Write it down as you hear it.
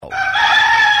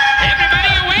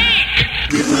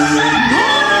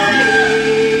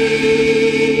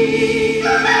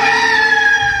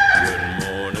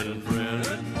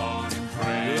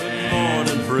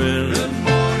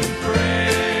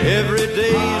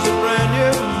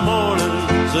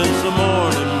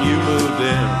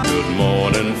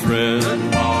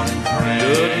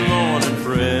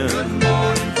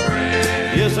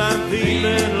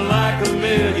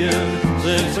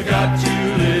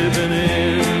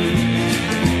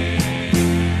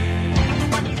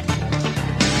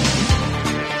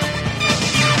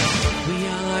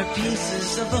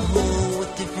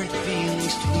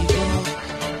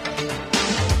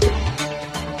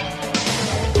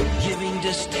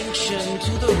dedication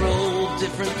to the role,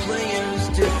 different players,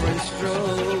 different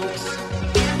strokes.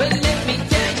 But let me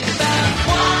tell you about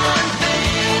one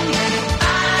thing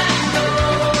I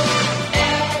know.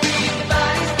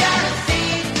 Everybody's got a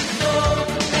seed to sow.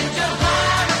 Let your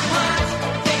heart of hearts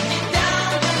take you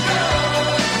down the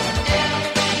road.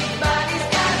 Everybody's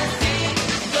got a seed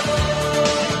to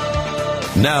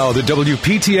sow. Now the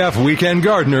WPTF Weekend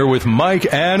Gardener with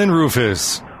Mike, Ann, and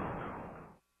Rufus.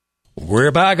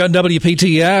 We're back on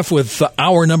WPTF with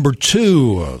hour number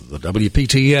 2 of the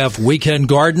WPTF Weekend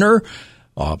Gardener.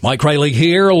 Mike Rayleigh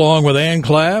here along with Ann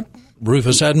Clapp.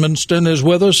 Rufus Edmonston is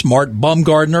with us. Mart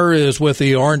Bumgardner is with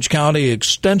the Orange County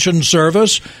Extension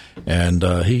Service, and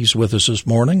he's with us this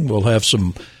morning. We'll have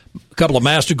a couple of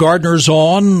master gardeners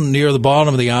on near the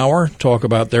bottom of the hour, talk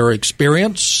about their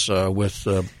experience with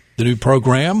the new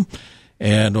program.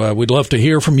 And we'd love to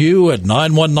hear from you at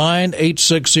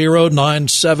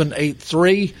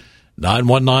 919-860-9783,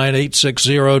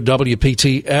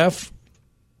 919-860-WPTF.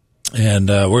 And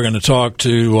we're going to talk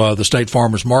to the State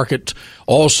Farmers Market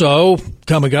also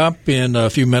coming up in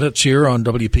a few minutes here on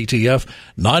WPTF,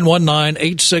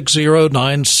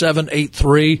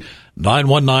 919-860-9783,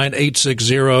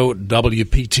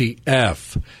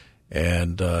 919-860-WPTF.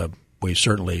 And we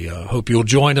certainly hope you'll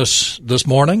join us this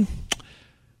morning.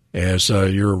 As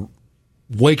you're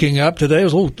waking up today, it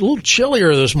was a little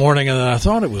chillier this morning than I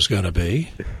thought it was going to be.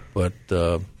 But,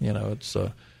 it's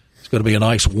going to be a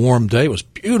nice warm day. It was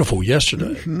beautiful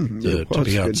yesterday to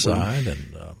be outside.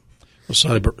 And we'll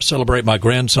celebrate my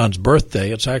grandson's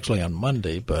birthday. It's actually on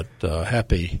Monday, but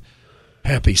happy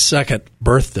second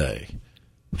birthday.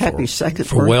 Happy second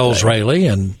for birthday. Wells Rayleigh.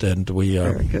 And we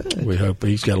hope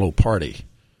he's got a little party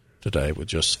today with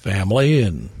just family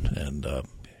and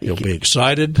he'll be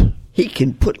excited. He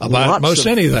can put about most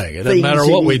anything. It doesn't matter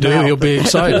what we do, he'll be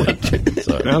excited.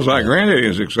 Sounds like Granddaddy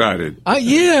is excited.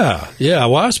 Yeah.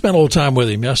 Well, I spent a little time with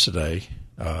him yesterday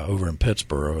over in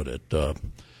Pittsburgh at the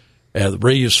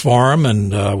Reeves Farm,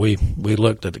 and we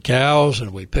looked at the cows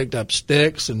and we picked up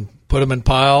sticks and put them in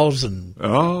piles and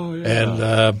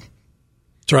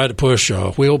tried to push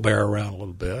a wheelbarrow around a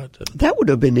little bit. That would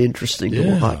have been interesting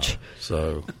to watch.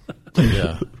 So,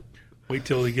 yeah. Wait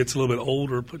till he gets a little bit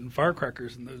older, putting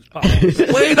firecrackers in those piles.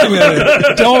 Wait a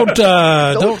minute! Don't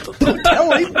tell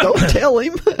him! Don't tell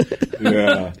him!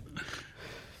 Yeah.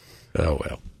 Oh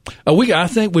well. I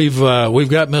think we've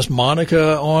got Miss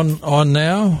Monica on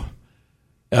now.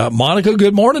 Monica,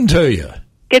 good morning to you.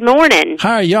 Good morning.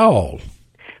 How are y'all?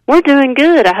 We're doing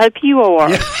good. I hope you are.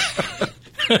 Yeah.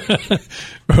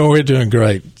 We're doing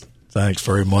great. Thanks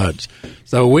very much.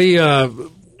 So we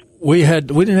didn't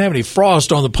have any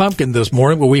frost on the pumpkin this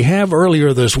morning, but we have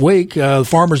earlier this week. The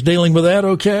farmers dealing with that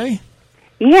okay?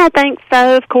 Yeah, I think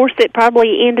so. Of course, it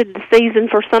probably ended the season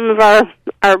for some of our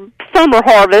summer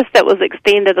harvest that was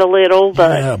extended a little.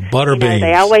 But yeah, butterbeans.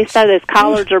 They always say those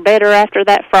collards are better after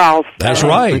that frost. That's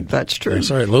right. I think that's true.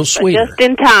 That's right. A little sweeter. Just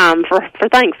in time for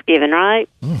Thanksgiving, right?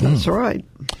 Mm-hmm. That's right.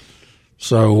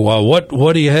 So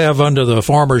what do you have under the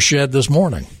farmer's shed this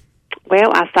morning?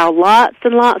 Well, I saw lots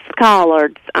and lots of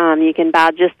collards. You can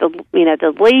buy just the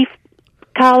leaf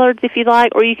collards if you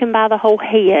like, or you can buy the whole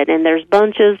head. And there's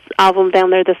bunches of them down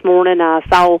there this morning. I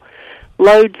saw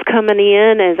loads coming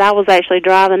in as I was actually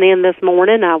driving in this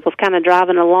morning. I was kind of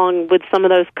driving along with some of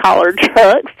those collard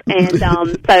trucks, and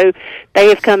so they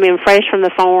have come in fresh from the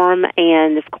farm.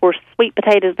 And of course, sweet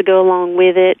potatoes to go along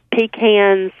with it,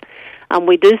 pecans.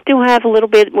 We do still have a little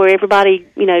bit where everybody,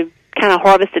 kind of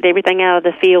harvested everything out of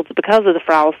the fields because of the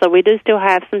frost. So we do still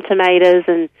have some tomatoes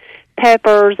and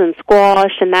peppers and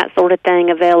squash and that sort of thing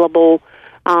available.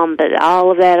 But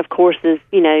all of that, of course, is,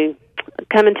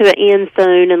 coming to an end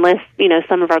soon unless,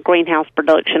 some of our greenhouse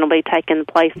production will be taking the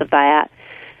place of that.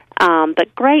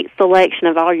 But great selection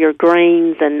of all your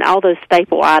greens and all those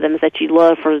staple items that you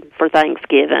love for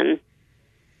Thanksgiving.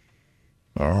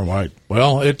 All right.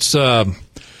 Well, it's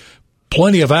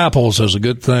plenty of apples is a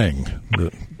good thing.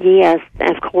 Yes,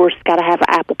 and of course, got to have an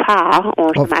apple pie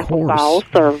or some apple balls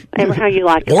or how you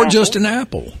like it. Or just an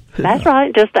apple. That's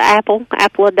right, just an apple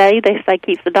a day. They say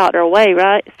keeps the doctor away,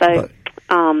 right? So,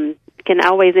 can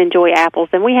always enjoy apples,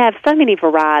 and we have so many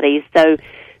varieties. So,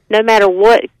 no matter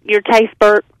what your taste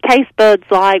buds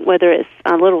like, whether it's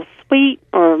a little sweet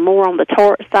or more on the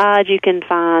tart side, you can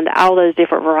find all those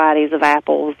different varieties of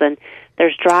apples. And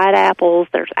there's dried apples,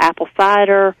 there's apple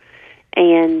cider,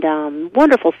 and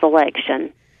wonderful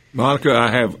selection. Monica,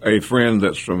 I have a friend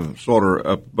that's from sort of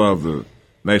up above the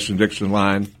Mason-Dixon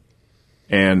line,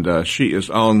 and she is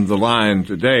on the line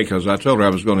today because I told her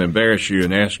I was going to embarrass you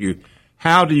and ask you,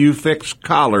 how do you fix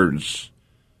collards?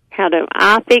 how do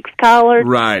I fix collards?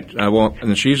 Right.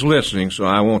 And she's listening, so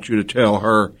I want you to tell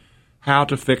her how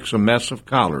to fix a mess of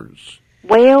collards.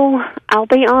 Well, I'll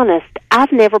be honest.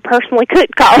 I've never personally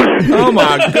cooked collards. Oh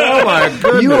my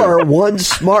goodness! You are one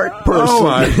smart person. Oh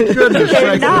my goodness!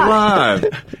 Sakes alive!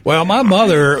 Well, my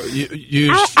mother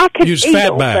used I could eat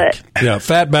fatback. Yeah,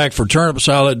 fatback for turnip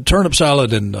salad,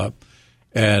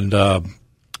 and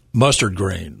mustard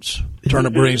greens,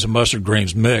 turnip greens and mustard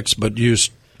greens mixed, but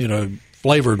used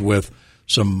flavored with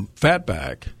some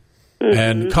fatback.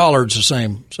 And collards the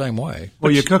same way.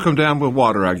 Well, you cook them down with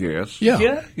water, I guess.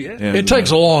 Yeah. And, It takes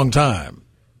a long time.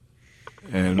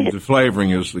 And the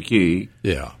flavoring is the key.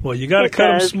 Yeah. Well, you got to It cut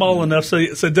them does. small enough so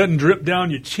it doesn't drip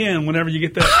down your chin whenever you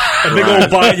get that big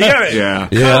old bite. You got to Yeah.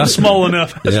 cut them small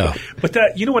enough. Yeah. But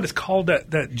that, you know what it's called,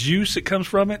 that juice that comes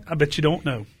from it? I bet you don't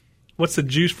know. What's the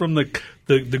juice from the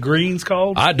greens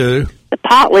called? I do. The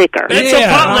pot liquor. It's Yeah, a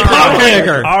pot liquor. pot Okay.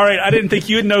 liquor. All right, I didn't think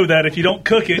you'd know that if you don't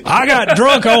cook it. I got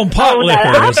drunk on pot Oh, no,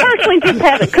 I liquor. personally just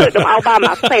haven't cooked them all by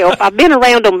myself. I've been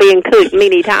around them being cooked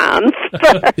many times.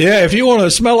 Yeah, if you want to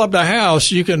smell up the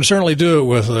house, you can certainly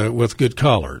do it with good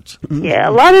collards. Yeah,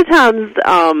 a lot of times,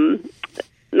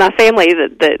 my family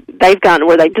that they've gotten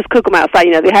where they just cook them outside.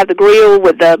 They have the grill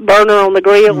with the burner on the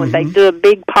grill, and they do a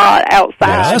big pot outside.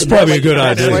 Yeah, that's probably a good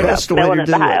idea. That's the way to to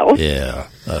do the it. house. Yeah,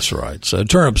 that's right. So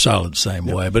turnip salad, same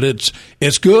way, but it's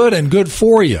good and good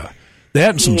for you. They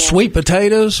had some sweet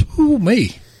potatoes. Ooh,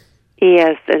 me.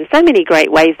 Yes, and so many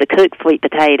great ways to cook sweet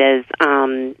potatoes.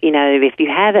 If you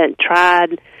haven't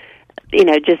tried,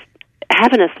 just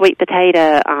having a sweet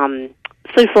potato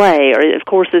souffle, or of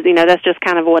course, that's just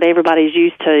kind of what everybody's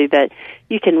used to. But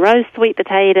you can roast sweet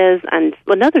potatoes, and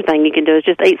another thing you can do is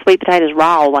just eat sweet potatoes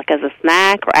raw, like as a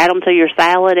snack, or add them to your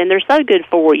salad, and they're so good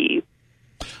for you.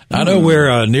 I know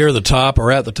we're near the top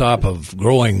or at the top of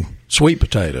growing sweet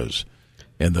potatoes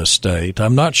in this state.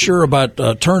 I'm not sure about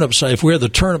turnip salad, if we're the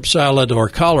turnip salad or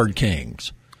collard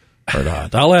kings or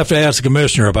not. I'll have to ask the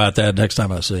commissioner about that next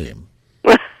time I see him.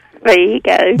 There you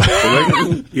go.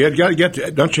 You got to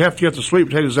get. Don't you have to get the sweet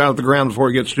potatoes out of the ground before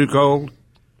it gets too cold?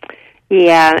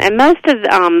 Yeah, and most of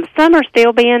some are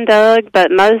still being dug,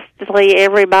 but most of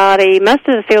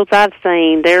the fields I've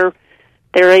seen, they're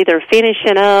either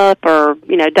finishing up or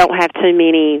don't have too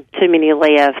many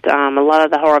left. A lot of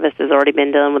the harvest has already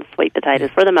been done with sweet potatoes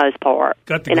for the most part.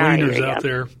 Got the in our gleaners area. out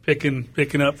there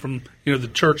picking up from the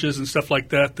churches and stuff like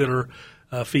that are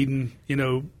feeding,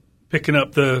 picking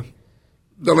up the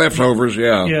leftovers,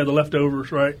 yeah. the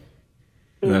leftovers, right?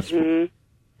 That's,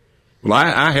 well,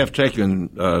 I have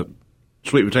taken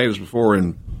sweet potatoes before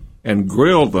and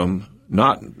grilled them,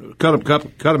 not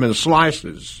cut them in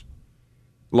slices,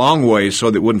 long ways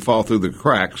so that it wouldn't fall through the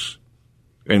cracks,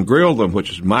 and grilled them, which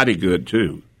is mighty good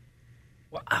too.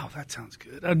 Wow, that sounds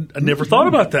good. I never thought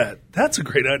about that. That's a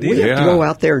great idea. We have Yeah. to go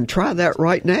out there and try that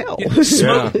right now.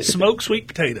 Smoke sweet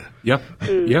potato. Yep,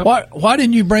 yep. Why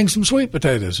didn't you bring some sweet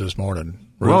potatoes this morning,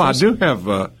 Well, I Rufus? do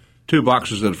have 2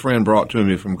 boxes that a friend brought to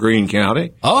me from Greene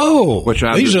County. Oh, Which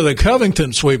I these do. are the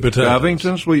Covington sweet potatoes.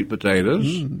 Covington sweet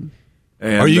potatoes. And,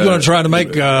 Are you going to try to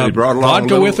make they brought along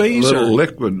vodka with these? Little or-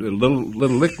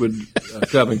 liquid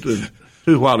Covington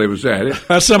too while they was at it.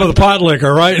 That's some of the pot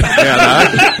liquor, right?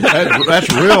 Yeah,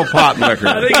 that's real pot liquor.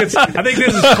 I think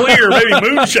this is clear, maybe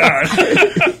moonshine.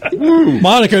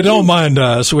 Monica, don't mind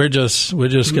us. We're just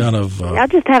kind of. I'm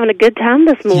just having a good time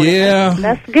this morning. Yeah.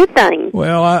 That's a good thing.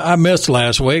 Well, I missed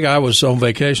last week. I was on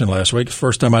vacation last week.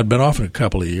 First time I'd been off in a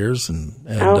couple of years, and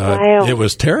wow. it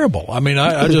was terrible. I mean,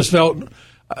 I just felt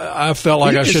like You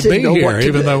I just should be didn't know here, what to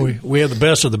even do. though we had the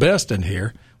best of the best in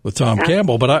here with Tom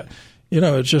Campbell. But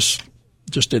it just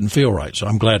didn't feel right. So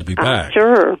I'm glad to be back.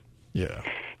 Sure. Yeah.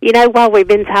 While we've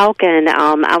been talking,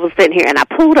 I was sitting here and I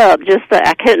pulled up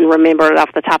I couldn't remember it off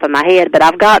the top of my head, but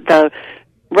I've got the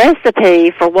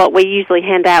recipe for what we usually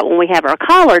hand out when we have our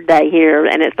collard day here,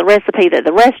 and it's the recipe that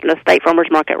the State Farmers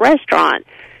Market restaurant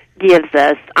gives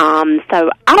us. So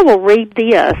I will read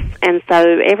this, and so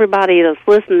everybody that's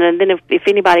listening, and then if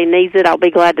anybody needs it, I'll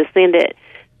be glad to send it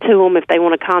to them if they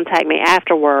want to contact me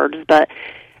afterwards. But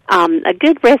a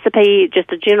good recipe,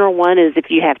 just a general one, is if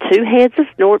you have 2 heads of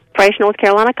fresh North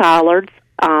Carolina collards,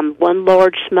 1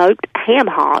 large smoked ham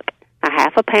hock, a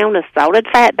half a pound of salted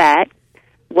fatback,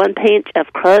 1 pinch of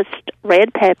crushed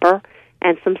red pepper,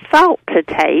 and some salt to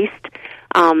taste.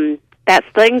 That's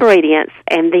the ingredients.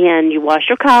 And then you wash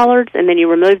your collards, and then you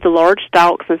remove the large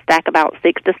stalks and stack about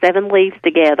 6 to 7 leaves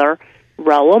together,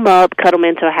 roll them up, cut them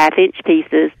into 1/2-inch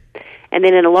pieces, and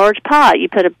then in a large pot you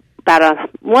put about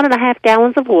 1.5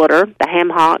 gallons of water, the ham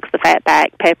hocks, the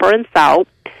fatback, pepper, and salt.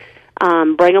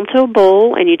 Bring them to a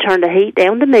boil, and you turn the heat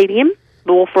down to medium.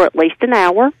 Boil for at least an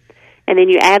hour. and then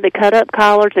you add the cut-up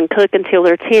collards and cook until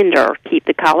they're tender. Keep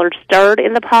the collards stirred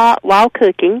in the pot while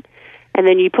cooking, and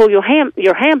then you pull your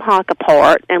ham hock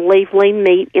apart and leave lean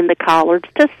meat in the collards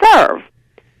to serve.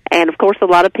 And, of course, a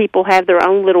lot of people have their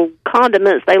own little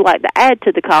condiments they like to add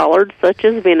to the collards, such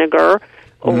as vinegar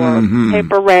or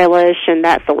pepper relish and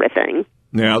that sort of thing.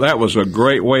 Now, that was a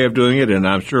great way of doing it, and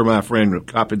I'm sure my friend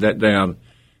copied that down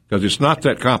because it's not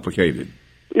that complicated.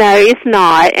 No, it's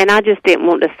not, and I just didn't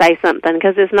want to say something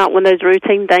because it's not one of those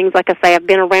routine things. Like I say, I've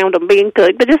been around them being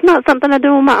cooked, but it's not something I do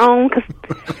on my own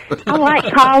because I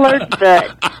like collards.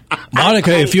 But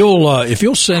Monica, if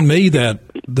you'll send me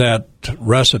that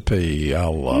recipe,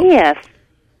 I'll yes,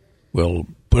 we'll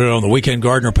put it on the Weekend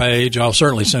Gardener page. I'll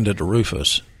certainly send it to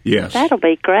Rufus. Yes. that'll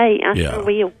be great. I sure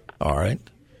will. All right.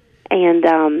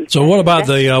 And So what about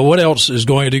what else is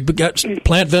going to do? Got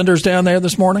plant vendors down there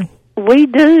this morning? we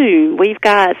do. We've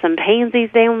got some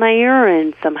pansies down there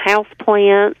and some house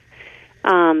plants.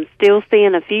 Still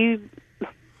seeing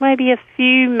maybe a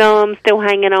few still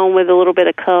hanging on with a little bit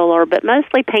of color, but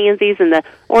mostly pansies and the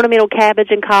ornamental cabbage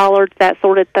and collards, that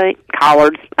sort of thing.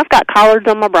 Collards. I've got collards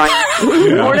on my brain.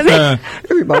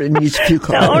 Everybody needs a few The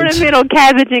collards. ornamental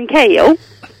cabbage and kale.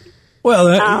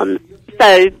 Well,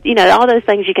 So, all those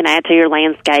things you can add to your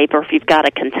landscape, or if you've got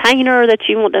a container that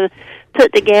you want to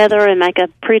put together and make a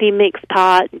pretty mixed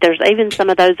pot, there's even some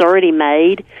of those already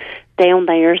made down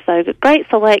there. So, great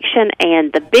selection.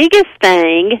 And the biggest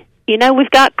thing, we've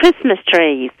got Christmas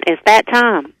trees. It's that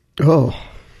time. Oh,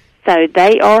 So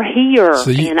they are here,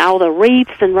 So and all the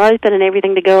wreaths and roping and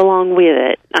everything to go along with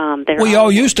it. we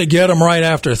all used to get them right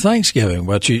after Thanksgiving,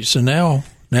 but now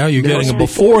you're getting them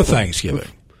before Thanksgiving.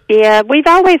 Yeah, we've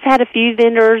always had a few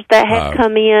vendors that have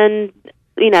come in,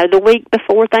 the week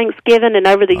before Thanksgiving, and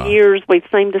over the years we've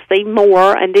seemed to see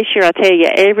more. And this year, I tell you,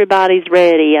 everybody's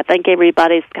ready. I think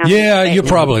everybody's kind of Yeah, you're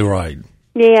probably right.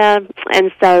 Yeah,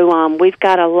 and so we've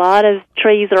got a lot of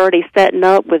trees already setting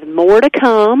up with more to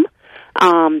come.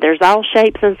 There's all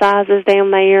shapes and sizes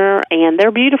down there, and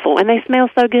they're beautiful, and they smell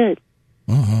so good.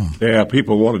 Yeah,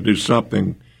 people want to do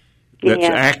something that's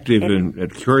active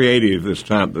and creative this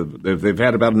time. They've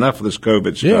had about enough of this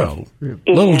COVID stuff. Yeah,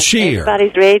 little cheer.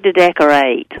 Everybody's ready to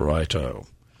decorate. Righto.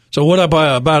 So what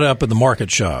about up in the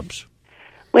market shops?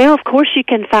 Well, of course, you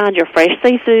can find your fresh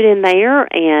seafood in there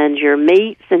and your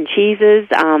meats and cheeses.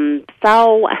 I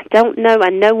don't know. I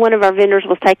know one of our vendors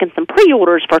was taking some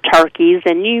pre-orders for turkeys,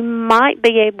 and you might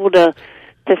be able to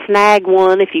snag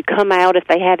one if you come out, if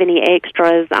they have any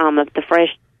extras of the fresh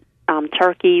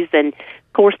turkeys. And,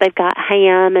 of course, they've got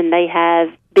ham and they have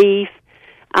beef.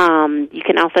 You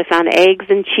can also find eggs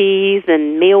and cheese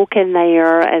and milk in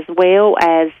there, as well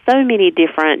as so many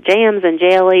different jams and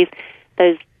jellies.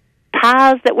 Those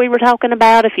pies that we were talking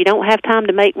about, if you don't have time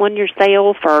to make one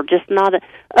yourself or just not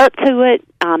up to it,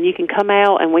 you can come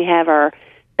out, and we have our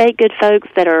baked good folks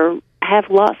that have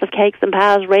lots of cakes and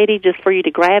pies ready just for you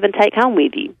to grab and take home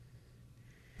with you.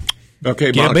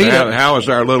 Okay, Monica, how is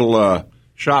our little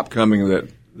shop coming that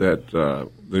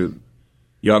the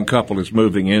young couple is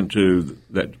moving into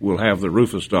that will have the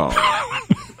Rufus doll?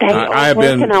 I have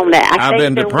been on that. I've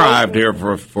been deprived here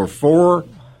for 4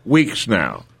 weeks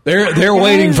now. They're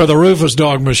waiting for the Rufus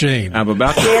dog machine. I'm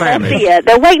about to Yeah, famish. that's it.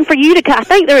 They're waiting for you to come. I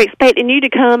think they're expecting you to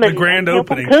come and grand help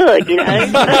them opening. cook,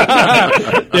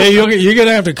 Yeah, you're going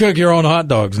to have to cook your own hot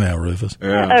dogs now, Rufus.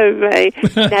 Yeah. Okay.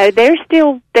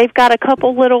 No, they've got a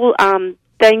couple little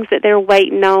things that they're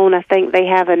waiting on. I think they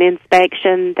have an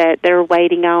inspection that they're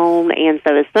waiting on, and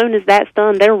so as soon as that's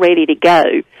done, they're ready to go.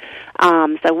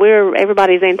 So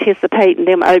everybody's anticipating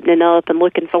them opening up and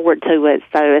looking forward to it.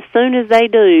 So as soon as they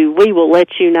do, we will let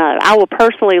you know. I will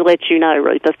personally let you know,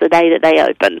 Rufus, the day that they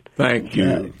open. Thank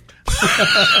you.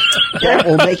 that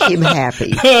will make him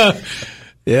happy.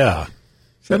 Yeah.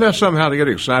 Isn't that somehow to get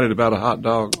excited about a hot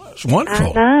dog? It's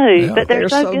wonderful. I know, Yeah. but they're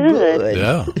so good.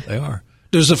 Yeah, they are.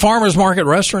 Does the Farmers Market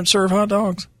restaurant serve hot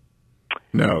dogs?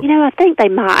 No. I think they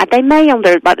might. They may on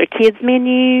their kids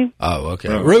menu. Oh, okay.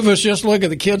 Rufus, just look at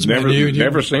the kids menu.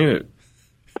 Never seen it.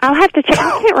 I'll have to check.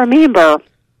 I can't remember.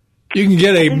 You can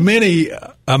get a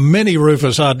mini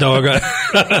Rufus hot dog.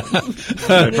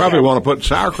 They probably want to put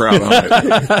sauerkraut on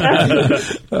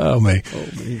it. Oh, me.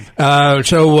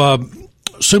 So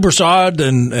Super Sod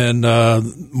and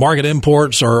Market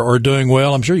Imports are doing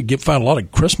well. I'm sure you find a lot of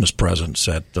Christmas presents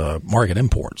at Market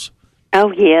Imports.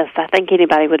 Oh, yes. I think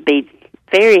anybody would be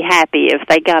very happy if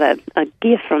they got a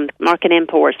gift from Market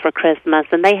Imports for Christmas.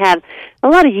 And they have a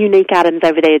lot of unique items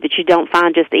over there that you don't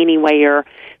find just anywhere.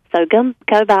 So go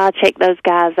by, check those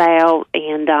guys out.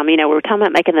 And, we were talking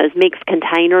about making those mixed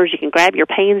containers. You can grab your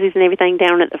pansies and everything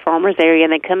down at the farmer's area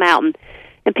and then come out and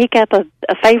and pick up a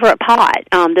favorite pot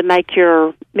to make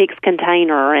your mixed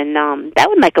container, and that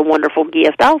would make a wonderful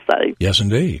gift also. Yes,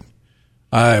 indeed.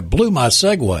 I blew my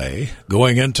segue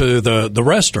going into the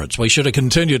restaurants. We should have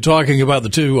continued talking about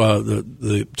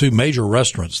the two major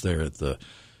restaurants there at the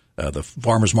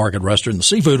Farmers Market restaurant and the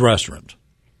seafood restaurant.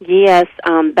 Yes,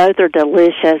 both are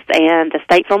delicious, and the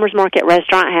State Farmers Market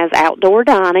restaurant has outdoor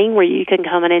dining where you can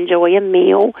come and enjoy a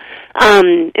meal.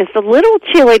 It's a little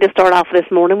chilly to start off this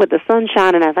morning with the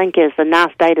sunshine, and I think it's a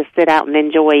nice day to sit out and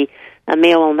enjoy a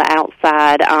meal on the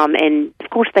outside. And, of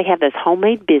course, they have those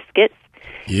homemade biscuits.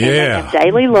 Yeah. And they have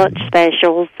daily lunch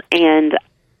specials, and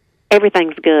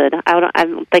everything's good. I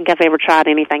don't think I've ever tried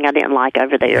anything I didn't like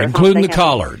over there. Including the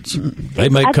collards. They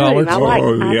make I collards. I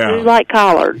do like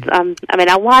collards. I mean,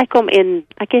 I like them in,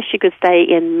 I guess you could say,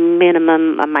 in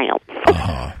minimum amounts.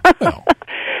 Well.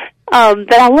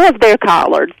 But I love their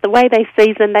collards. The way they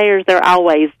season theirs, they're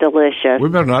always delicious. We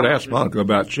better not ask Monica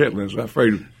about chitlins. I'm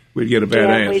afraid we'd get a bad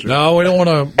answer. No, we don't want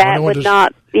to. That would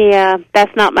not,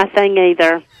 that's not my thing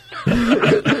either.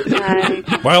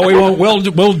 Well, we won't.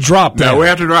 We'll drop that. No, we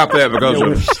have to drop that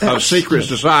because of secret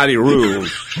society rules.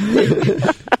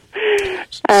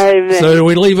 So, do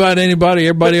we leave out anybody?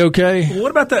 Everybody okay?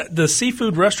 What about the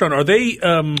seafood restaurant? Are they?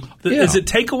 Is it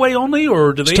takeaway only,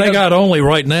 or do they? It's takeout only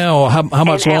right now. How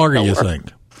much longer outdoor. you think?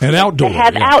 And outdoor. They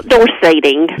have outdoor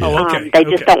seating. Oh, okay. They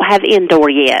just don't have indoor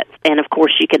yet. And, of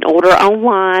course, you can order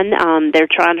online. They're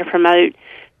trying to promote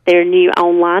their new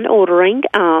online ordering.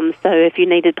 So if you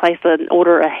need to place an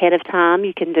order ahead of time,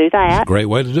 you can do that. Great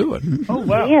way to do it. Oh,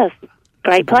 wow. Yes.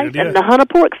 Great place. idea. And the Hunter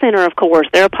Pork Center, of course,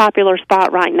 they're a popular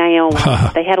spot right now.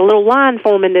 They had a little line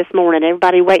forming this morning.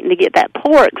 Everybody waiting to get that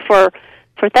pork for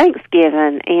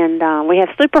Thanksgiving. And we have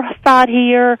Super Sod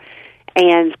here.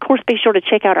 And, of course, be sure to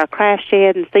check out our craft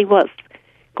shed and see what's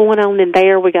going on in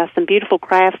there. We got some beautiful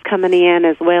crafts coming in,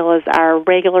 as well as our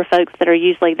regular folks that are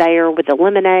usually there with the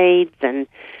lemonades and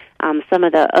some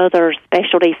of the other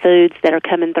specialty foods that are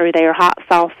coming through there, hot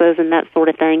sauces and that sort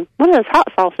of thing. One of those hot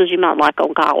sauces you might like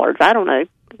on collards. I don't know.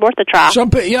 Worth a try. Some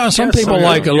people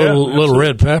like a little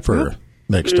red pepper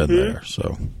mixed in there.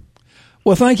 So,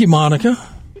 well, thank you, Monica.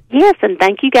 Yes, and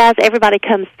thank you guys. Everybody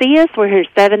come see us. We're here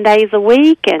 7 days a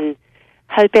week, and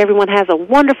hope everyone has a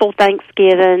wonderful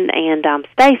Thanksgiving, and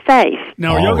stay safe.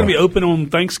 Now, are y'all going to be open on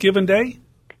Thanksgiving Day?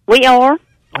 We are.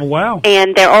 Oh, wow.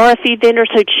 And there are a few vendors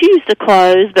who choose to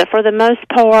close, but for the most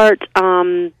part,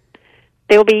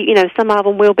 there'll be, some of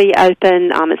them will be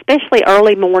open, especially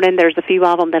early morning. There's a few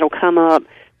of them that'll come up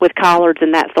with collards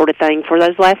and that sort of thing for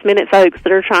those last-minute folks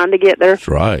that are trying to get their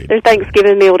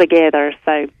Thanksgiving meal together.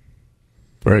 So,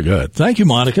 very good. Thank you,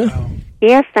 Monica.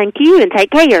 Yes, thank you, and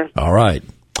take care. All right.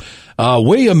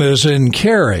 William is in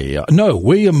Cary. No,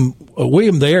 William,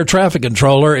 the air traffic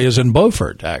controller, is in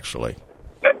Beaufort, actually.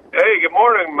 Hey, good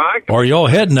morning, Mike. Are y'all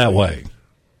heading that way?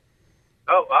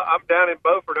 Oh, I'm down in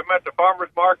Beaufort. I'm at the farmer's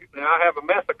market, and I have a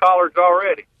mess of collards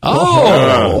already.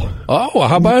 Oh,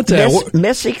 how about that?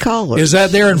 Messy collards. Is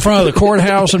that there in front of the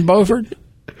courthouse in Beaufort?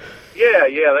 Yeah,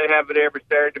 they have it every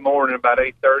Saturday morning about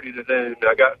 8:30 to noon.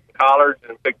 I got some collards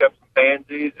and picked up some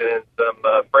pansies and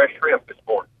some fresh shrimp this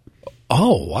morning.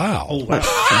 Oh, wow. That's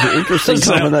an interesting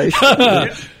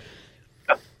combination.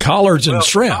 Collards and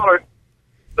shrimp.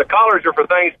 The collards are for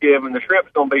Thanksgiving. The shrimp's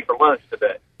going to be for lunch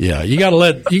today. Yeah, you got to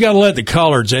let the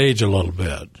collards age a little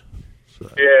bit. So.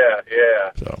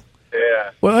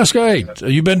 Yeah. Well, that's great.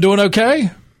 You been doing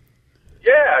okay?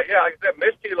 Yeah. Like I said,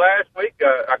 missed you last week.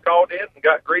 I called in and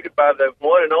got greeted by the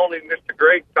one and only Mr.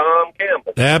 Great Tom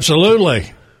Campbell.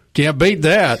 Absolutely, can't beat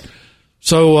that.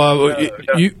 So,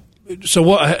 So,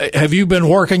 what have you been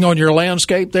working on your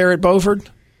landscape there at Beaufort?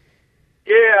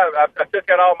 Yeah, I took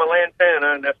out all my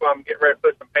lantana, and that's why I'm getting ready to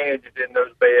put some pansies in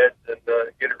those beds and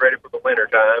get it ready for the winter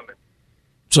time.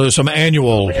 So some of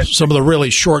the really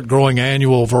short-growing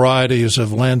annual varieties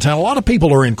of lantana. A lot of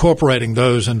people are incorporating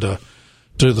those into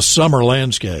the summer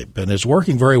landscape, and it's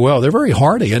working very well. They're very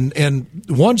hardy, and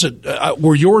ones that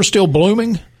were yours still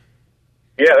blooming?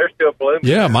 Yeah, they're still blooming.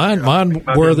 Yeah, mine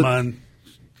were mine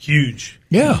huge.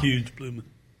 Yeah, huge blooming.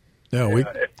 Yeah,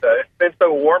 it's been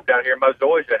so warm down here. My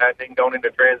zoysia hadn't even gone into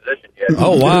transition yet.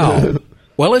 Oh wow!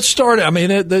 Well, it's started. I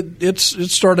mean,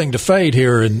 it's starting to fade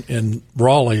here in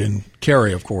Raleigh and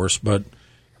Cary, of course, but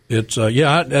it's I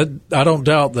don't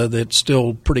doubt that it's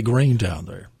still pretty green down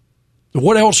there.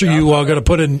 What else are you going to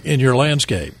put in your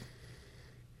landscape?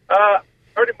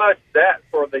 Pretty much that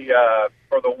for the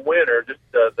winter, just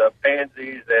the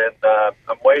pansies, and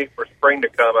I'm waiting for spring to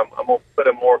come. I'm going to put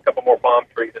a couple more palm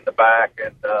trees in the back,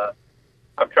 and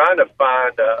I'm trying to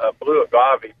find a blue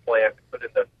agave plant to put in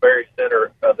the very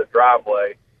center of the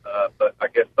driveway. But I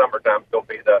guess summertime's going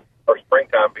to be or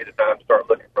springtime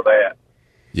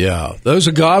Yeah, those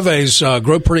agaves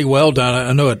grow pretty well down.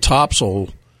 I know at Topsail,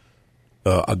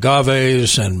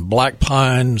 agaves and black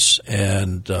pines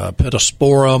and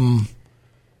pittosporum.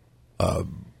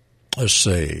 Let's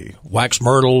see, wax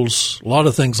myrtles, a lot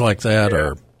of things like that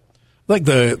are. I think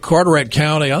the Carteret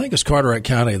County, it's Carteret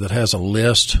County that has a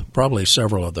list. Probably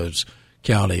several of those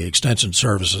county extension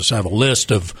services have a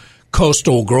list of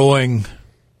coastal growing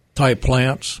type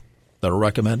plants that are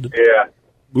recommended. Yeah.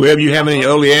 Webb, you have any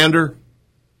oleander?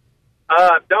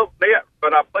 Don't yet,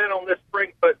 but I plan on this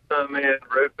spring putting some in,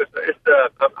 Rufus.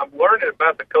 I'm learning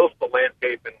about the coastal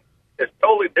landscape, and it's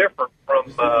totally different from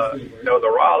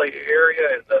the Raleigh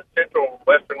area and the central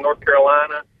western North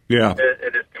Carolina. Yeah.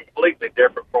 It is completely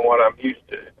different from what I'm used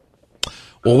to.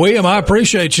 Well, William, I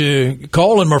appreciate you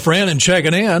calling, my friend, and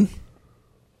checking in.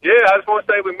 Yeah, I just want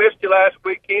to say we missed you last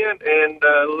weekend, and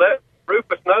let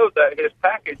Rufus know that his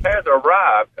package has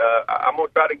arrived. I'm going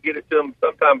to try to get it to him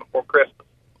sometime before Christmas.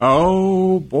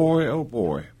 Oh, boy, oh,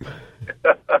 boy.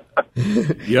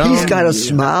 He's got a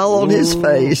smile on his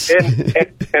face.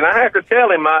 And I have to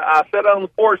tell him, I sat on the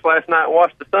porch last night and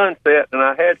watched the sunset, and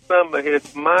I had some of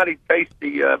his mighty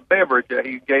tasty beverage that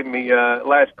he gave me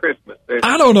last Christmas.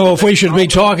 I don't know if we should be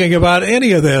talking about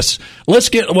any of this.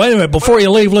 Wait a minute, before you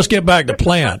leave, let's get back to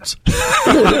plants.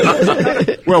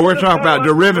 Well, we're talking about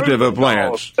derivative of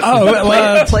plants.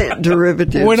 Plant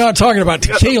derivatives. We're not talking about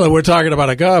tequila, we're talking about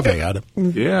agave.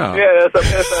 Yeah. Yeah,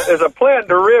 it's a plant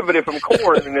derivative from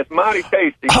corn, and it's mighty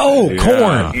tasty. Oh,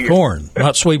 Yeah. corn,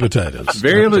 not sweet potatoes.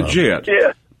 Very legit.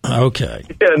 Yeah. Okay.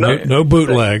 Yeah, No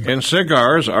bootleg. And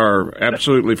cigars are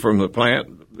absolutely from the plant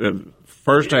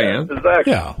firsthand.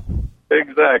 Exactly. Yeah.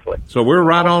 Exactly. So we're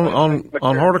right on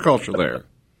horticulture there.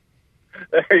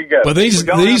 There you go. But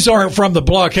these aren't from the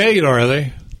blockade, are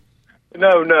they?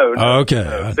 No. Okay.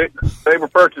 No. They were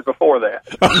purchased before that.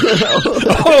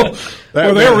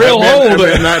 Well, they're real old.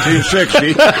 In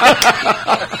 1960.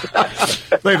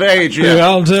 They've aged, yeah.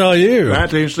 I'll tell you.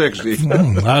 1960.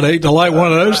 I'd hate to light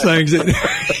one of those things.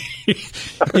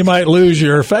 You might lose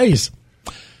your face.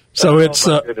 So it's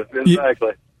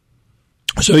exactly.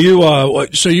 So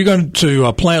you're going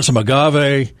to plant some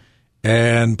agave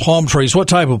and palm trees. What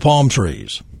type of palm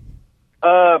trees?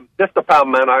 Just a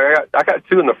palm man. I got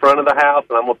two in the front of the house,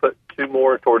 and I'm gonna put two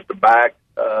more towards the back,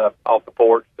 off the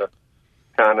porch to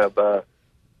kind of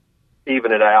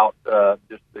even it out,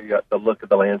 just the look of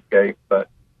the landscape. But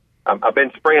I've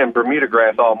been spraying Bermuda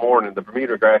grass all morning. The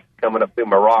Bermuda grass is coming up through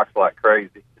my rocks like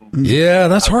crazy. Yeah,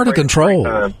 that's hard to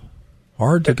control.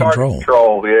 Hard to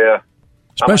control. Yeah.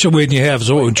 Especially when you have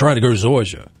trying to grow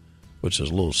zoysia, which is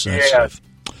a little sensitive.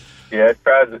 Yeah, it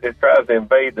tries to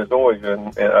invade the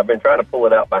zoysia, and I've been trying to pull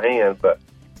it out by hand. But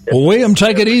well, William,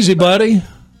 take it easy, buddy.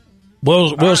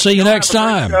 We'll see you next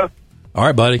time. All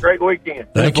right, buddy. Great weekend.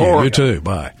 Thank you. You too.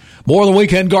 Bye. More of the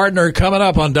Weekend Gardener coming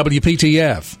up on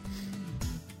WPTF.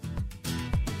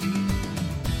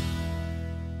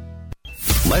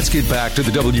 Let's get back to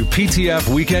the WPTF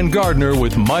Weekend Gardener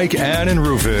with Mike, Ann, and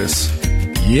Rufus.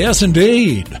 Yes,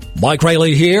 indeed. Mike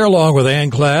Rayleigh here, along with Ann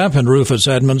Clapp and Rufus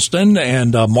Edmonston,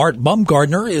 and Mart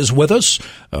Bumgardner is with us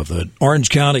of the Orange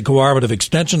County Cooperative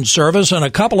Extension Service, and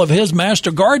a couple of his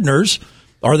master gardeners.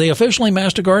 Are they officially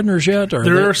master gardeners yet?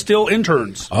 They're still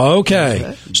interns.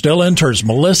 Okay. Still interns,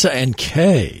 Melissa and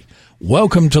Kay.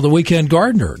 Welcome to the Weekend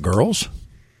Gardener, girls.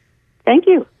 Thank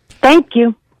you. Thank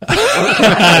you. We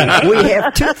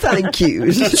have two thank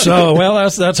yous. So, well,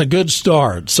 that's a good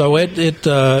start. So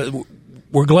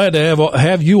we're glad to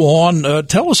have you on.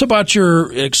 Tell us about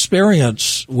your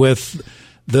experience with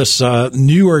this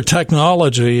newer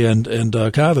technology and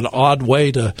kind of an odd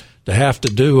way to have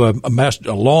to do a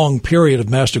long period of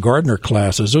Master Gardener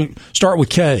classes. Start with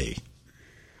Kay.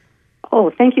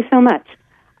 Oh, thank you so much.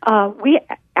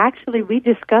 We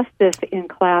discussed this in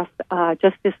class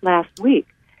just this last week,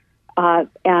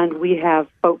 and we have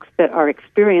folks that are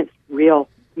experienced real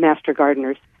Master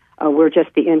Gardeners. We're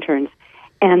just the interns.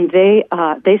 And they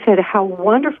said how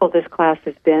wonderful this class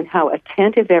has been, how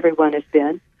attentive everyone has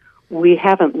been. We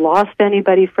haven't lost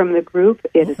anybody from the group.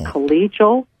 It is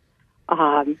collegial,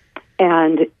 and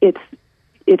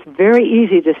it's very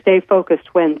easy to stay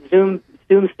focused when Zoom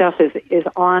stuff is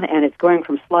on and it's going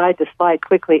from slide to slide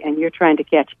quickly, and you're trying to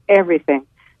catch everything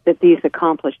that these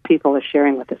accomplished people are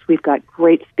sharing with us. We've got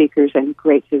great speakers and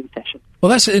great Zoom sessions.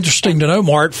 Well, that's interesting to know,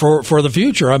 Mart, for the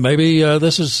future. Maybe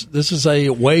this is a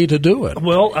way to do it.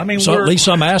 Well, I mean, at least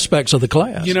some aspects of the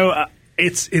class.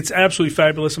 It's absolutely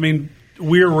fabulous. I mean,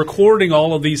 we're recording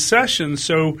all of these sessions,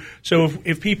 so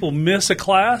if people miss a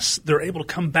class, they're able to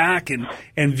come back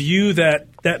and view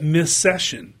that missed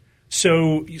session.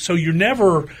 So you're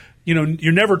never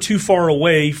you're never too far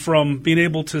away from being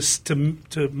able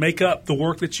to make up the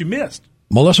work that you missed.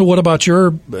 Melissa, what about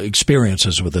your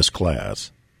experiences with this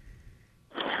class?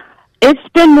 It's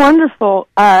been wonderful.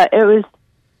 It was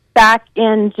back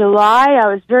in July. I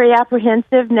was very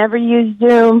apprehensive, never used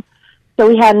Zoom. So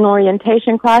we had an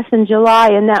orientation class in July,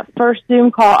 and that first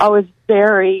Zoom call, I was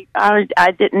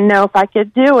I didn't know if I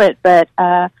could do it, but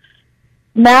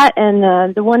Matt and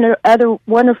the other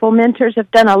wonderful mentors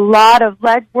have done a lot of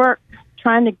legwork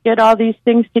trying to get all these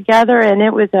things together, and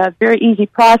it was a very easy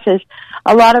process.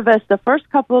 A lot of us, the first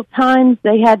couple of times,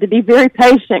 they had to be very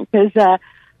patient because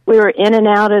we were in and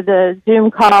out of the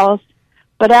Zoom calls.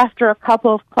 But after a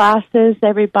couple of classes,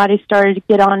 everybody started to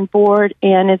get on board,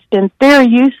 and it's been very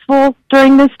useful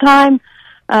during this time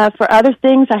for other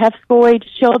things. I have school-age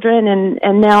children,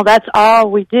 and now that's all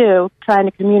we do, trying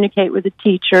to communicate with the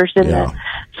teachers and the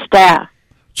staff.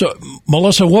 So,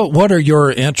 Melissa, what are your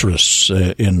interests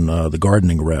in the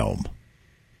gardening realm?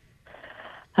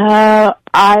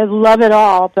 I love it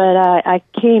all, but I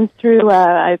came through,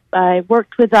 I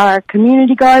worked with our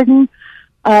community garden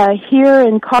here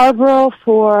in Carborough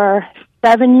for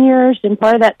 7 years, and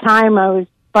part of that time I was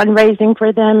fundraising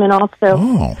for them, and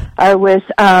also I was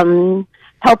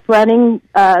help running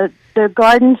the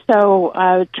garden, so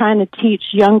I was trying to teach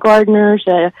young gardeners,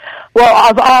 of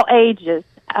all ages,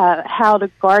 how to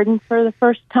garden for the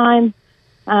first time.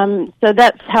 So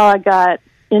that's how I got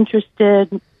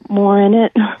interested more in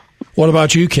it. What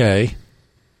about you, Kay?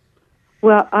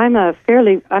 Well, I'm a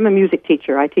music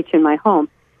teacher. I teach in my home.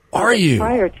 Are you?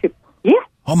 Yeah.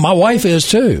 Oh, my wife is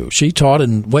too. She taught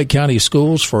in Wake County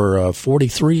schools for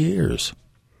 43 years.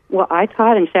 Well, I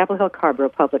taught in Chapel Hill Carborough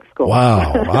Public School.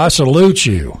 Wow, I salute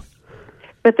you.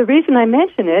 But the reason I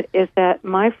mention it is that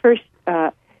my first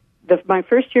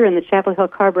year in the Chapel Hill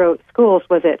Carborough schools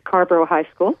was at Carborough High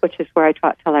School, which is where I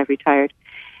taught till I retired.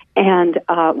 And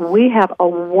we have a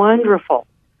wonderful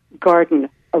garden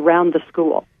around the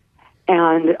school.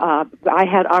 And I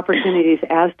had opportunities,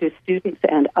 as do students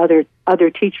and other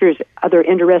teachers, other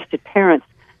interested parents,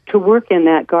 to work in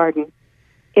that garden.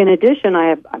 In addition,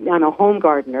 I'm a home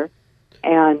gardener,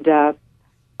 and the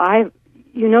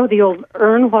old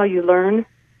 "earn while you learn"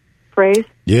 phrase.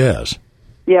 Yes.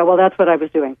 Yeah, well, that's what I was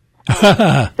doing.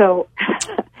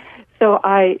 So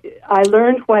I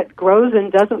learned what grows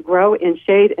and doesn't grow in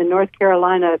shade in North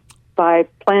Carolina by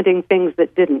planting things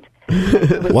that didn't.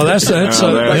 Well, that's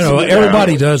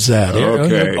everybody does that.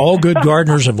 Okay. All good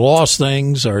gardeners have lost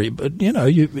things, but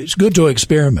it's good to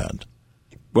experiment.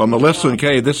 Well, Melissa and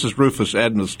Kay, this is Rufus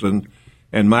Edmiston,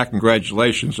 and my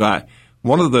congratulations.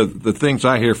 One of the things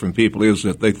I hear from people is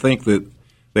that they think that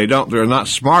they're not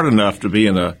smart enough to be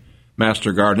in a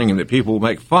master gardening, and that people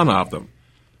make fun of them.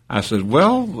 I said,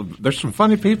 well, there's some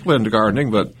funny people into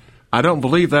gardening, but I don't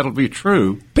believe that'll be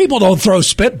true. People don't throw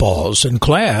spitballs in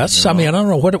class. No. I mean, I don't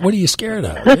know. What are you scared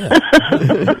of? Yeah.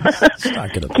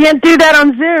 Can't do that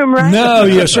on Zoom, right? No,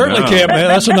 you certainly can't, man.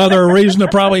 That's another reason to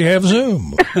probably have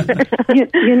Zoom. But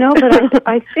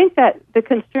I think that the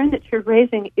concern that you're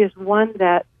raising is one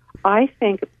that I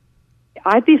think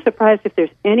I'd be surprised if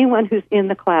there's anyone who's in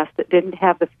the class that didn't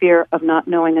have the fear of not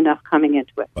knowing enough coming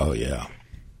into it. Oh, yeah.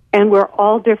 And we're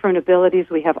all different abilities.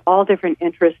 We have all different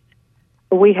interests.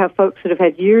 We have folks that have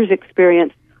had years'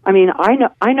 experience. I mean, I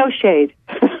know shade,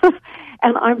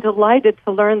 and I'm delighted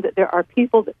to learn that there are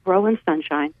people that grow in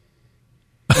sunshine.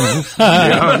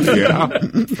 Yeah.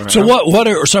 So what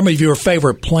are some of your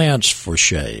favorite plants for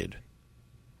shade?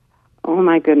 Oh,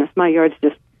 my goodness. My yard's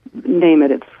just, name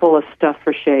it, it's full of stuff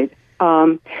for shade.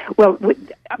 Well,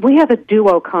 we have a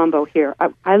duo combo here.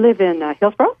 I live in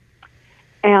Hillsborough,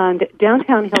 and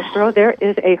downtown Hillsborough, there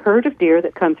is a herd of deer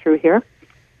that come through here.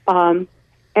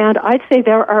 And I'd say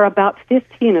there are about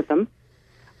 15 of them.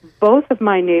 Both of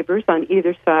my neighbors on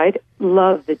either side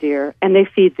love the deer, and they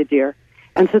feed the deer.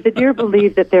 And so the deer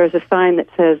believe that there's a sign that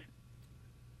says,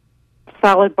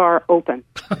 salad bar open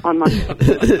on my...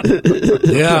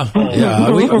 Yeah.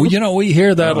 We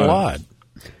hear that a lot.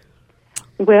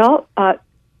 Well,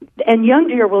 and young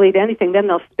deer will eat anything. Then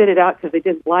they'll spit it out because they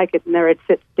didn't like it, and there it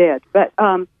sits dead. But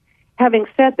having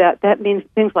said that, that means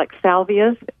things like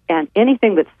salvias and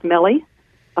anything that's smelly.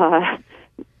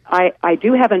 I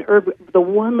do have an herb. The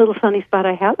one little sunny spot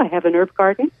I have an herb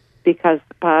garden because,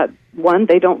 one,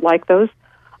 they don't like those.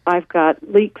 I've got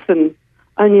leeks and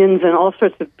onions and all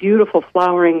sorts of beautiful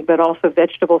flowering, but also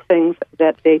vegetable things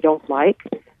that they don't like.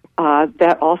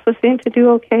 That also seem to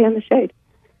do okay in the shade.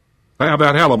 How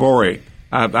about hellebore?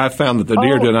 I found that the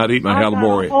deer do not eat my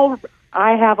hellebore.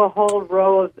 I have a whole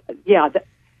row of,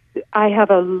 I have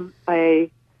a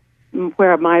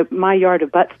where my yard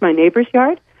abuts my neighbor's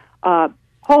yard.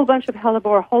 whole bunch of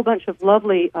hellebore, a whole bunch of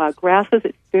lovely grasses.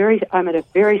 I'm at a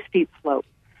very steep slope.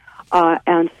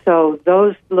 And so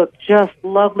those look just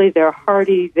lovely. They're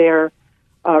hardy, they're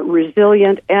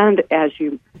resilient, and as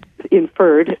you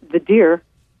inferred, the deer,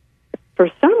 for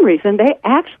some reason, they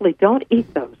actually don't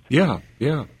eat those. Yeah.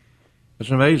 That's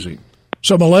amazing.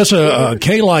 So, Melissa,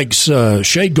 Kay likes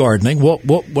shade gardening.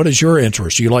 What is your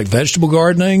interest? Do you like vegetable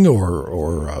gardening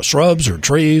or shrubs or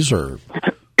trees or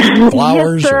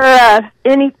flowers? Yes, sir.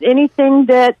 Anything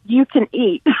that you can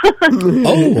eat.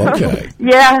 Oh, okay.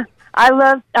 Yeah, I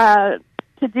love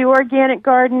to do organic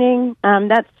gardening.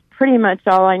 That's pretty much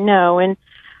all I know, and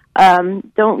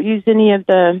don't use any of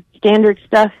the standard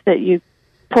stuff that you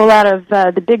pull out of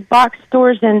the big box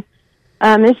stores. And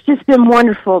it's just been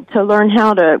wonderful to learn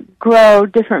how to grow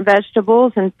different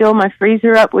vegetables and fill my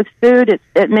freezer up with food.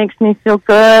 It makes me feel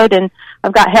good, and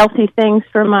I've got healthy things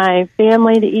for my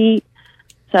family to eat.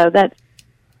 So that's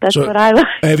what I like.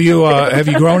 Have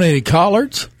you grown any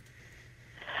collards?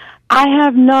 I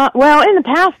have not. Well, in the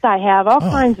past, I have all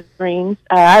kinds of greens.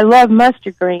 I love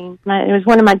mustard greens. It was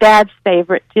one of my dad's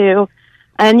favorite too.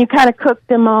 And you kind of cook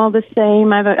them all the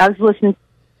same. I was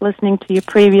listening to you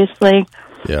previously.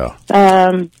 Yeah.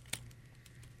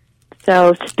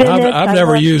 So spinach. I've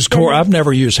never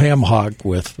used ham hock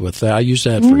with that. I use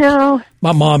that for. No.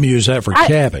 My mom used that for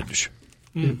cabbage.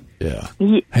 Yeah.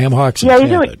 Ham hocks and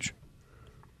cabbage.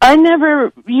 I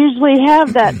never usually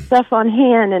have that stuff on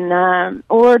hand, and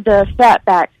or the fat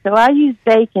back, so I use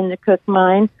bacon to cook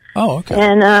mine. Oh, okay.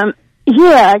 And I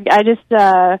just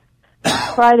fry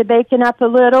the bacon up a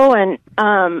little, and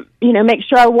make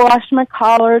sure I wash my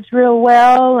collards real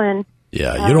well, and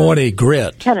yeah, you don't want any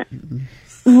grit.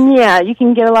 Yeah, you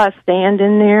can get a lot of sand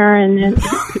in there, and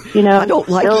then, I don't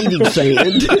like eating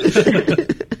sand.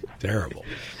 Terrible.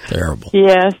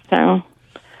 Yeah,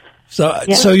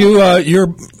 So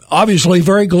you're obviously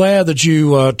very glad that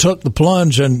you took the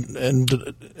plunge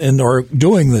and are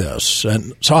doing this.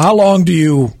 And so how long do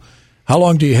you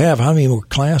have? How many more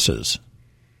classes?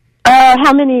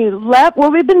 How many left?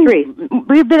 Well, we've been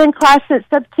in class since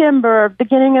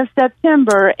beginning of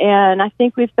September, and I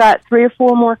think we've got 3 or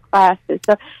 4 more classes.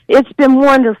 So it's been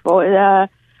wonderful.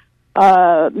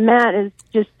 Matt is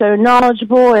just so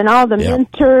knowledgeable, and all the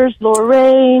mentors,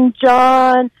 Lorraine,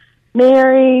 John,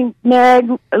 Mary, Meg,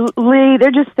 Lee,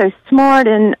 they're just so smart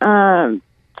and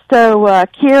so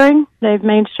caring. They've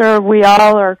made sure we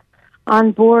all are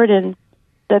on board, and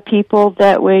the people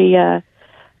that we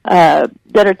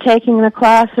that are taking the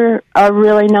class are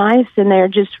really nice, and they're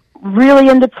just really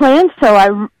into plants. So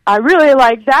I really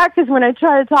like that, because when I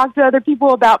try to talk to other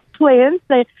people about plants,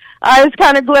 I just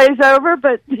kind of glaze over,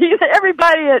 but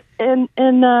everybody in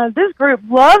this group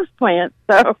loves plants,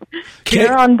 so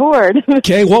they're on board.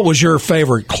 Kay, what was your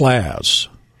favorite class?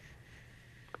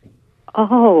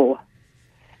 Oh,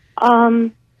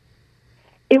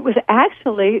 it was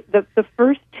actually the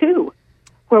first 2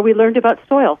 where we learned about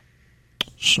soil.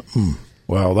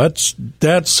 Well,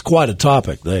 that's quite a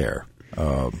topic there.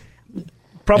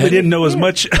 Probably didn't know as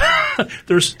much.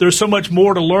 There's so much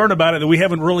more to learn about it that we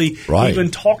haven't really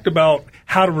even talked about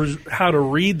how to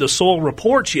read the soil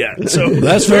reports yet. So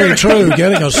that's very true.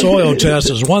 Getting a soil test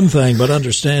is one thing, but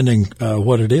understanding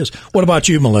what it is. What about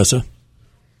you, Melissa?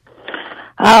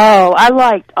 Oh, I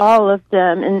liked all of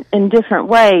them in different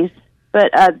ways.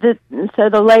 But so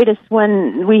the latest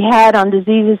one we had on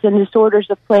diseases and disorders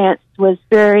of plants was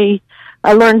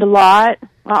I learned a lot.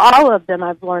 All of them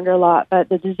I've learned a lot, but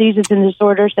the diseases and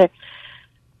disorders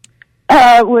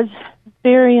was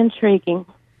very intriguing.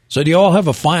 So do you all have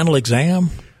a final exam?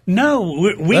 No,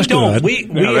 we don't. We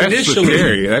that's initially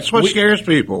scary. That's what scares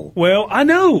people. Well, I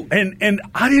know, and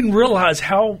I didn't realize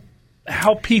how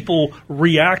people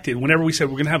reacted whenever we said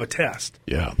we're going to have a test.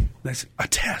 Yeah. They said, a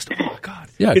test? Oh, my God.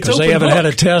 Yeah, because they haven't had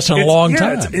a test in a long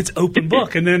time. It's open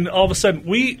book. And then all of a sudden,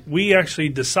 we actually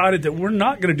decided that we're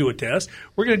not going to do a test.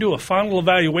 We're going to do a final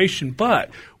evaluation, but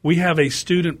we have a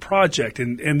student project.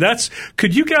 And that's –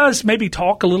 could you guys maybe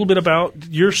talk a little bit about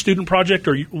your student project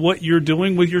or what you're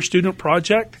doing with your student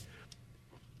project?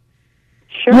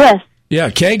 Sure. Yes.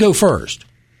 Yeah, Kay, go first.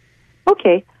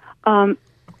 Okay.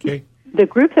 Okay. The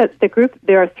group,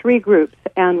 there are 3 groups,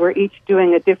 and we're each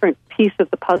doing a different piece of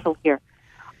the puzzle here.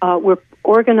 We're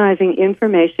organizing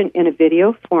information in a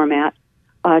video format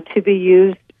to be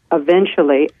used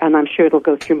eventually, and I'm sure it'll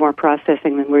go through more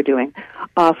processing than we're doing,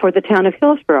 for the town of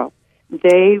Hillsborough.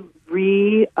 They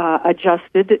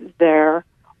readjusted their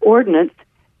ordinance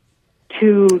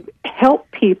to help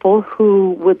people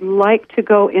who would like to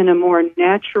go in a more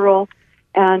natural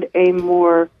and a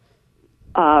more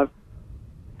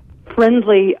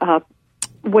friendly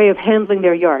way of handling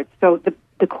their yards. So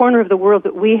the corner of the world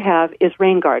that we have is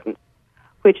rain gardens,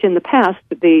 which in the past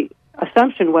the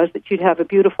assumption was that you'd have a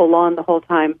beautiful lawn the whole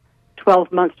time,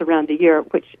 12 months around the year,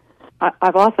 which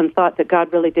I've often thought that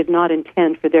God really did not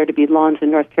intend for there to be lawns in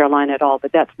North Carolina at all,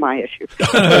 but that's my issue.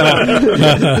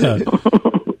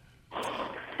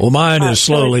 Well, mine is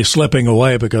slowly slipping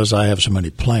away because I have so many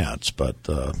plants, but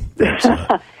that's,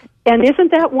 and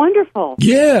isn't that wonderful?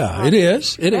 Yeah, it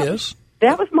is. It is.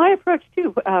 That was my approach,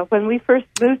 too. When we first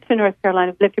moved to North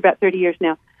Carolina, I've lived here about 30 years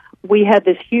now, we had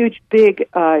this huge, big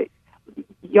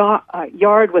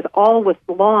yard with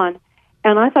lawn,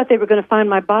 and I thought they were going to find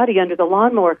my body under the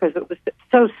lawnmower because it was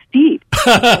so steep.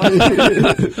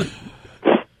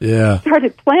 Yeah. I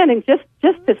started planning just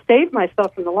to save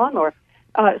myself from the lawnmower.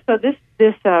 So this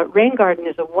rain garden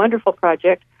is a wonderful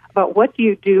project about what do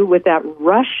you do with that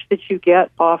rush that you get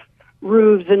off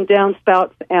roofs and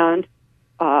downspouts and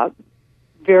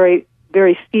very,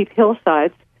 very steep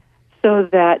hillsides so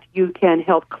that you can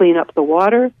help clean up the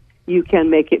water, you can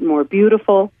make it more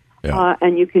beautiful,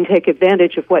 and you can take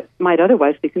advantage of what might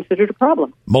otherwise be considered a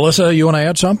problem. Melissa, you want to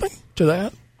add something to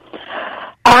that?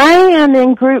 I am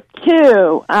in group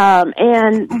 2,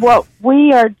 and what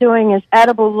we are doing is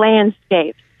edible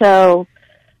landscapes. So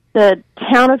the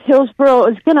town of Hillsboro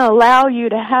is going to allow you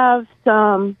to have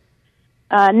some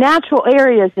natural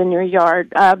areas in your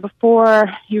yard before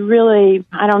you really,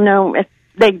 I don't know if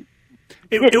they...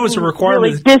 It was a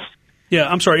requirement. Really Yeah,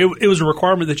 I'm sorry. It was a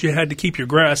requirement that you had to keep your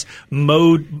grass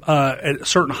mowed at a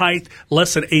certain height,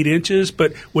 less than 8 inches.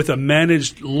 But with a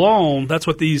managed lawn, that's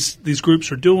what these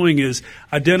groups are doing, is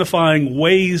identifying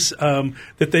ways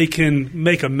that they can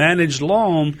make a managed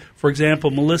lawn. For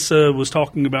example, Melissa was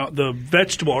talking about the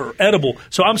vegetable or edible.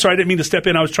 So I'm sorry, I didn't mean to step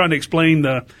in. I was trying to explain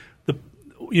what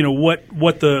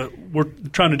we're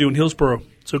trying to do in Hillsboro.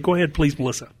 So go ahead, please,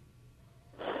 Melissa.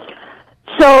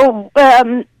 So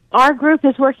our group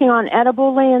is working on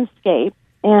edible landscape,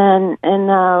 and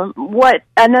what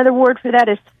another word for that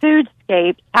is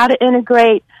foodscape, how to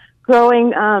integrate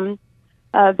growing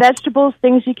vegetables,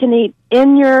 things you can eat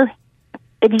in your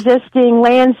existing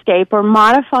landscape or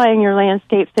modifying your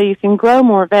landscape so you can grow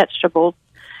more vegetables.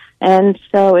 And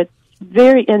so it's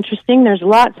very interesting. There's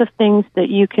lots of things that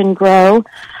you can grow,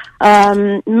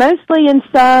 mostly in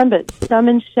sun, but some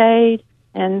in shade.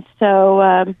 And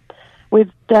so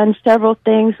we've done several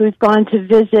things. We've gone to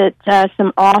visit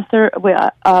some author.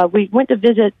 We went to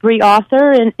visit Bree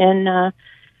Author and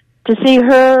to see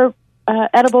her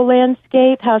edible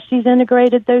landscape, how she's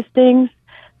integrated those things.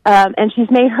 And she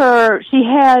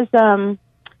has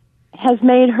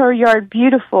made her yard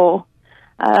beautiful.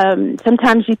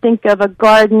 Sometimes you think of a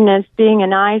garden as being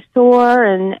an eyesore,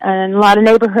 and a lot of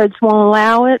neighborhoods won't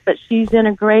allow it, but she's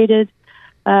integrated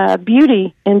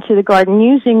beauty into the garden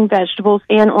using vegetables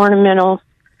and ornamentals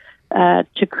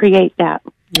to create that.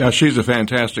 Yeah, she's a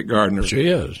fantastic gardener. She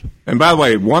is. And by the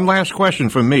way, one last question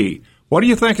from me. What do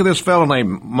you think of this fellow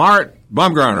named Mart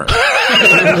Bumgarner?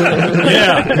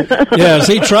 Yeah. Is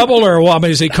he trouble, or what? I mean,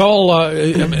 is he called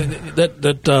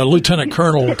that lieutenant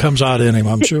colonel comes out in him?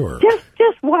 I'm sure.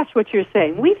 Just watch what you're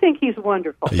saying. We think he's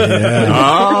wonderful.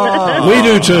 Yeah, we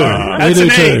do too.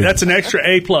 That's an extra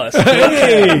A+.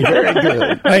 Hey, very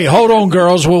good. Hey, hold on,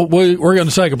 girls. We're going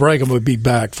to take a break, and we'll be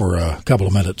back for a couple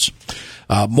of minutes.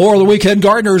 More of the Weekend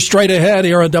Gardeners straight ahead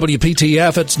here on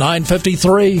WPTF. It's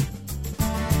 9:53.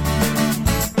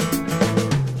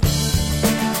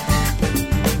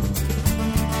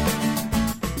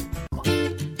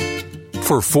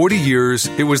 For 40 years,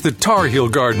 it was the Tar Heel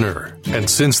Gardener. And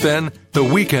since then, the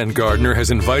Weekend Gardener has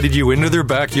invited you into their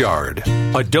backyard.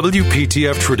 A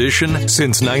WPTF tradition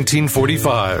since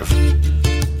 1945.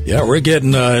 Yeah, we're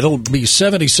getting, it'll be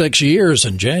 76 years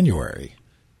in January.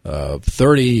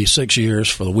 36 years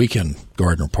for the Weekend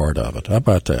Gardener part of it. How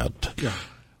about that? Yeah.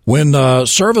 When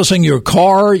servicing your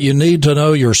car, you need to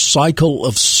know your cycle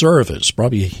of service.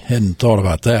 Probably hadn't thought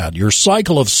about that. Your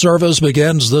cycle of service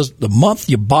begins the month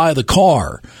you buy the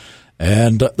car.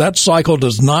 And that cycle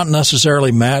does not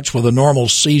necessarily match with the normal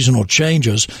seasonal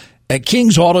changes. At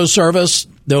King's Auto Service,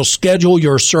 they'll schedule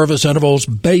your service intervals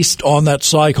based on that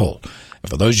cycle.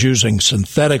 And for those using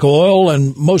synthetic oil,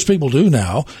 and most people do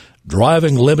now,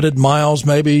 driving limited miles,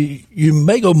 maybe you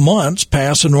may go months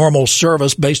past a normal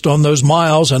service based on those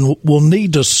miles and will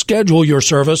need to schedule your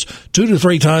service 2 to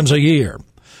 3 times a year.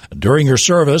 During your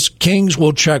service, King's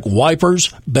will check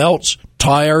wipers, belts,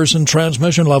 tires, and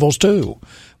transmission levels too.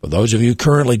 For those of you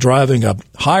currently driving a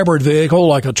hybrid vehicle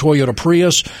like a Toyota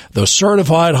Prius, the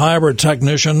certified hybrid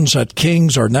technicians at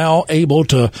King's are now able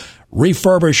to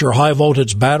refurbish your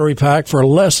high-voltage battery pack for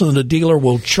less than the dealer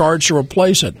will charge to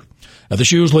replace it. Now,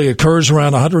 this usually occurs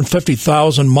around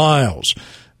 150,000 miles.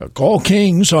 Call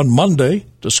King's on Monday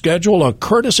to schedule a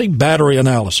courtesy battery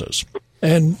analysis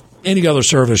and any other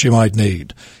service you might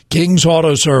need. King's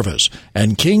Auto Service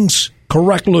and King's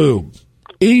Correct Lube.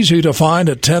 Easy to find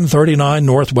at 1039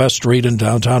 Northwest Street in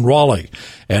downtown Raleigh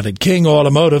and at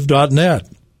kingautomotive.net.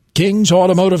 King's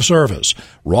Automotive Service,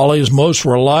 Raleigh's most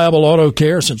reliable auto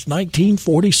care since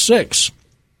 1946.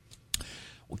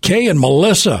 Kay and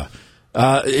Melissa,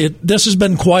 this has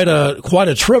been quite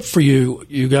a trip for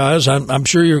you guys. I'm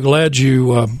sure you're glad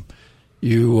you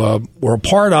were a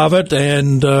part of it,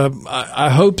 and I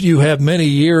hope you have many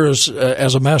years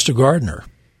as a master gardener.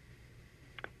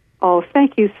 Oh,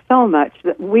 thank you so much.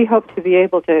 We hope to be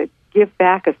able to give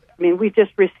back. We've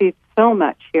just received so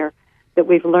much here that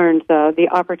we've learned the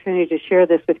opportunity to share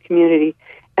this with community.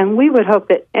 And we would hope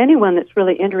that anyone that's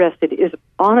really interested is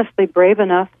honestly brave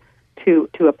enough to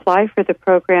apply for the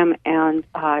program and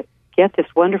get this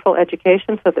wonderful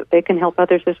education so that they can help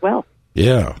others as well.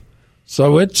 Yeah.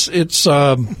 So it's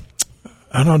I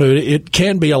don't know, it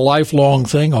can be a lifelong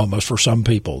thing almost for some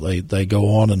people. They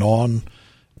go on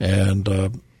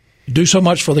and do so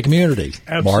much for the community.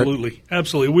 Absolutely. Mark?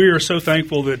 Absolutely. We are so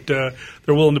thankful that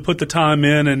they're willing to put the time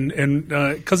in, and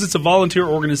because it's a volunteer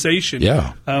organization,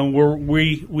 where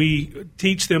we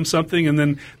teach them something, and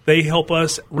then they help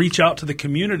us reach out to the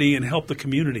community and help the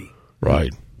community.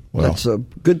 Right. Well, that's a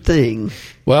good thing.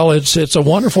 Well, it's a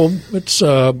wonderful, it's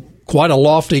quite a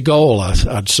lofty goal,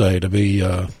 I'd say,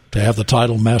 to have the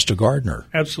title Master Gardener.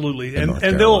 Absolutely.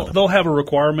 And they'll have a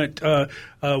requirement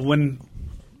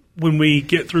when we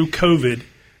get through COVID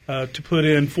to put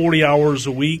in 40 hours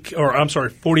a week,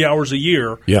 40 hours a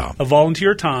year of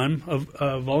volunteer time, of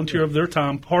volunteer of their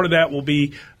time. Part of that will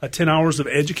be 10 hours of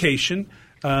education,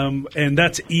 and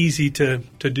that's easy to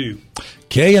do.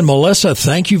 Kay and Melissa,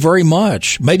 thank you very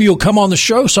much. Maybe you'll come on the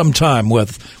show sometime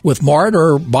with Mart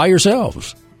or by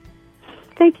yourselves.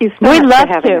 Thank you so much. We'd love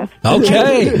for having to. us.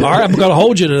 Okay. All right, I'm going to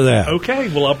hold you to that. Okay,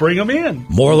 well, I'll bring them in.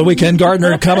 More of the Weekend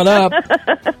Gardener coming up.